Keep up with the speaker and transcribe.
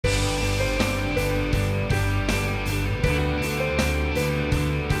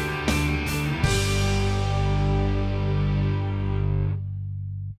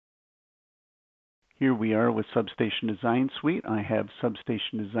Here we are with Substation Design Suite. I have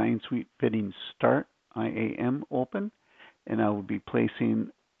Substation Design Suite Fitting Start IAM open, and I will be placing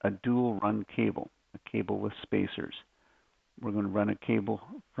a dual run cable, a cable with spacers. We're going to run a cable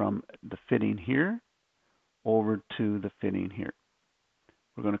from the fitting here over to the fitting here.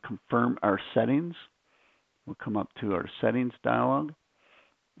 We're going to confirm our settings. We'll come up to our settings dialog,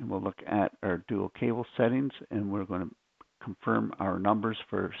 and we'll look at our dual cable settings, and we're going to confirm our numbers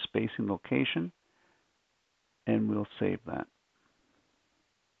for spacing location, and we'll save that.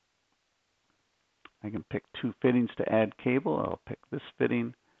 I can pick two fittings to add cable. I'll pick this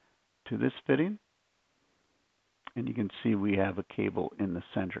fitting to this fitting, and you can see we have a cable in the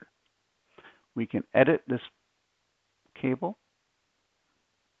center. We can edit this cable,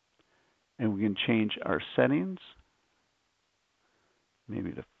 and we can change our settings,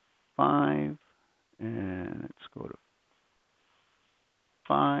 maybe to 5, and let's go to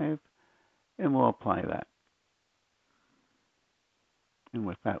 5, and we'll apply that. And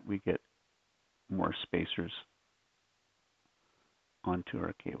with that, we get more spacers onto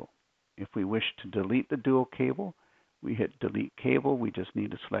our cable. If we wish to delete the dual cable, we hit delete cable. We just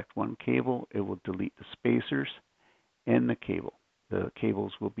need to select one cable. It will delete the spacers and the cable. The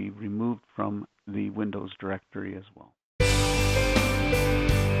cables will be removed from the Windows directory as well.